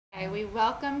We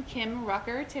welcome Kim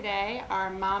Rucker today, our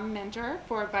mom mentor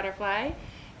for Butterfly.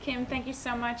 Kim, thank you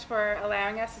so much for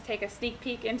allowing us to take a sneak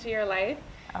peek into your life.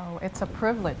 Oh, it's a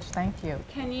privilege. Thank you.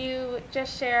 Can you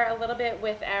just share a little bit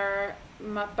with our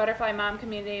Butterfly mom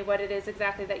community what it is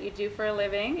exactly that you do for a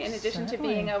living, in addition to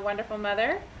being a wonderful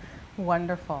mother?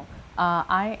 Wonderful.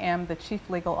 I am the Chief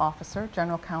Legal Officer,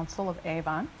 General Counsel of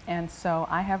Avon, and so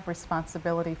I have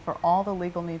responsibility for all the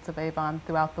legal needs of Avon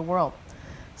throughout the world.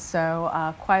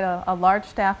 So quite a large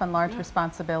staff and large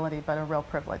responsibility, but a real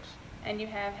privilege. And you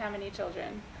have how many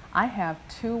children? I have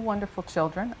two wonderful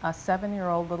children, a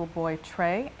 7-year-old little boy,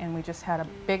 Trey, and we just had a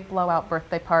big blowout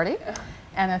birthday party,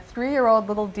 and a 3-year-old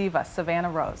little diva,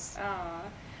 Savannah Rose. Aww.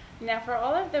 Now, for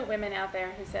all of the women out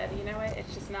there who said, you know what,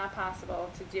 it's just not possible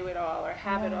to do it all or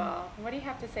have it all, what do you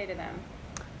have to say to them?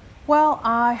 Well,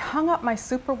 I hung up my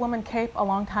Superwoman cape a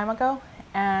long time ago,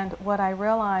 and what I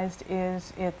realized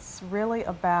is it's really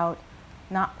about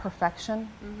not perfection,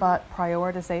 but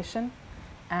prioritization.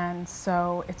 And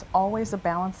so it's always a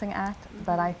balancing act,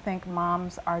 but I think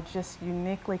moms are just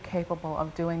uniquely capable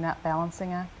of doing that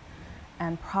balancing act.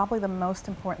 And probably the most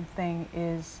important thing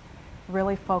is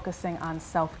really focusing on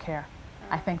self-care.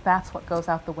 I think that's what goes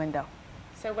out the window.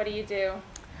 So what do you do?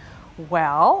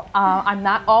 Well, I'm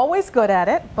not always good at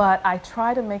it, but I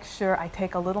try to make sure I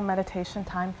take a little meditation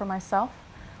time for myself.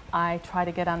 I try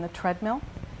to get on the treadmill,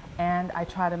 and I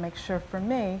try to make sure, for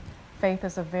me, faith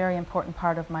is a very important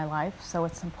part of my life, so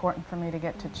it's important for me to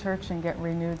get to church and get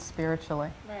renewed spiritually.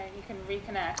 Right, you can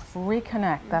reconnect.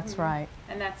 Reconnect, that's right.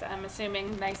 And that's, I'm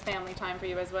assuming, nice family time for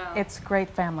you as well. It's great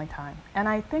family time. And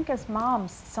I think as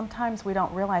moms, sometimes we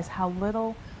don't realize how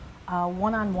little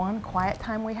one-on-one quiet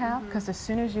time we have, because as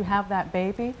soon as you have that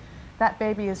baby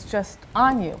is just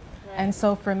on you. And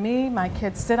so for me, my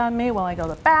kids sit on me while I go to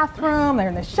the bathroom, they're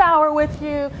in the shower with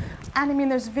you. And I mean,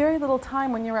 there's very little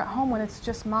time when you're at home when it's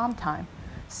just mom time.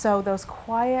 So those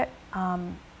quiet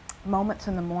moments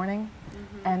in the morning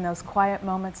and those quiet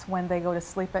moments when they go to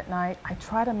sleep at night, I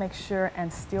try to make sure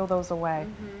and steal those away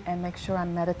and make sure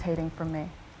I'm meditating for me.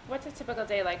 What's a typical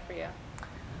day like for you?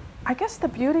 I guess the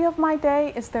beauty of my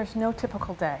day is there's no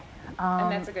typical day.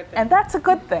 And that's a good thing. And that's a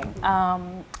good thing.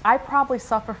 I probably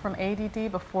suffer from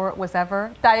ADD before it was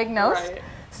ever diagnosed. Right.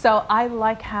 So I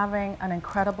like having an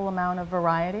incredible amount of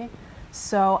variety.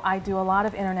 So I do a lot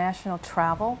of international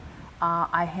travel.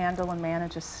 I handle and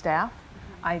manage a staff.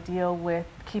 I deal with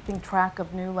keeping track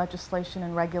of new legislation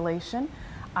and regulation.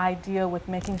 I deal with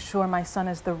making sure my son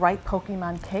has the right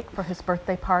Pokemon cake for his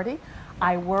birthday party.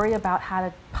 I worry about how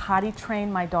to potty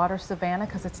train my daughter Savannah,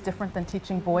 because it's different than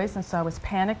teaching boys, and so I was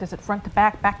panicked. Is it front to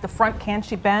back to front, can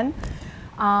she bend?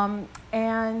 Try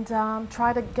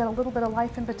to get a little bit of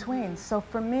life in between. So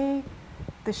for me,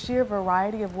 the sheer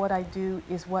variety of what I do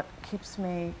is what keeps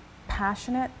me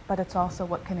passionate, but it's also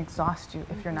what can exhaust you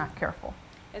if you're not careful.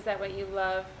 Is that what you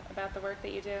love about the work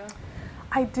that you do?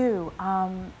 I do.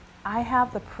 I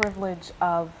have the privilege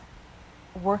of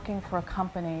working for a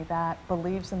company that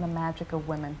believes in the magic of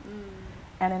women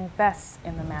and invests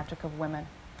in the magic of women.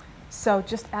 So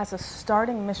just as a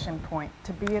starting mission point,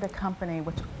 to be at a company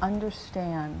which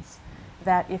understands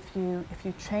that if you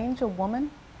change a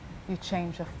woman, you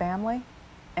change a family,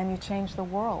 and you change the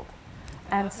world.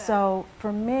 And so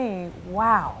for me,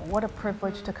 wow, what a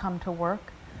privilege to come to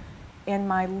work. In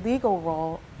my legal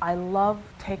role, I love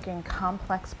taking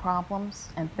complex problems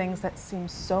and things that seem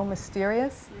so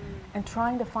mysterious and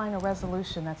trying to find a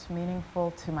resolution that's meaningful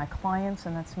to my clients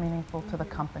and that's meaningful to the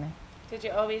company. Did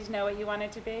you always know what you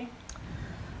wanted to be?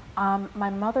 My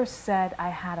mother said I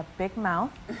had a big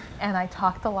mouth and I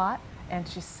talked a lot, and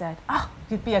she said, oh,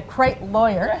 you'd be a great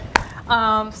lawyer.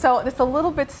 So it's a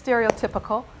little bit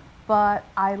stereotypical, but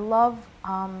I love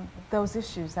those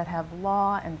issues that have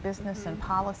law and business and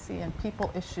policy and people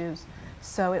issues.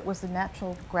 So it was a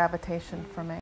natural gravitation for me.